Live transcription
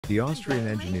The Austrian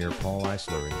engineer Paul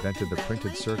Eisler invented the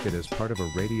printed circuit as part of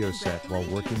a radio set while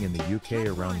working in the UK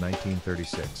around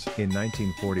 1936. In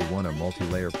 1941, a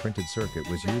multi-layer printed circuit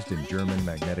was used in German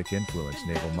magnetic-influenced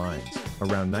naval mines.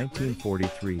 Around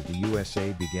 1943, the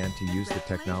USA began to use the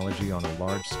technology on a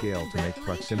large scale to make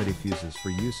proximity fuses for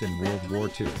use in World War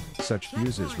II. Such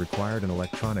fuses required an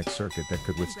electronic circuit that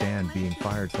could withstand being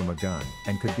fired from a gun,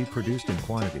 and could be produced in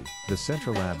quantity. The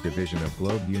Centralab division of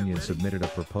Globe Union submitted a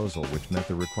proposal which met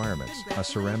the requirements. A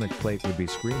ceramic plate would be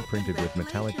screen printed with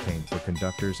metallic paint for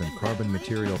conductors and carbon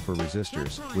material for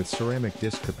resistors, with ceramic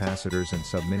disc capacitors and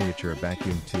sub-miniature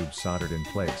vacuum tubes soldered in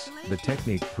place. The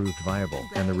technique proved viable,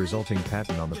 and the resulting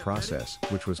patent on the process,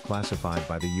 which was classified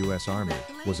by the U.S. Army,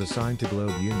 was assigned to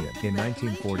Globe Union. In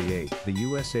 1948, the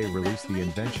USA released the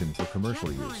invention for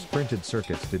commercial use. Printed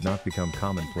circuits did not become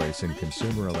commonplace in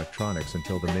consumer electronics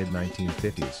until the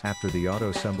mid-1950s, after the auto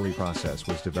assembly process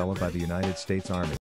was developed by the United States Army.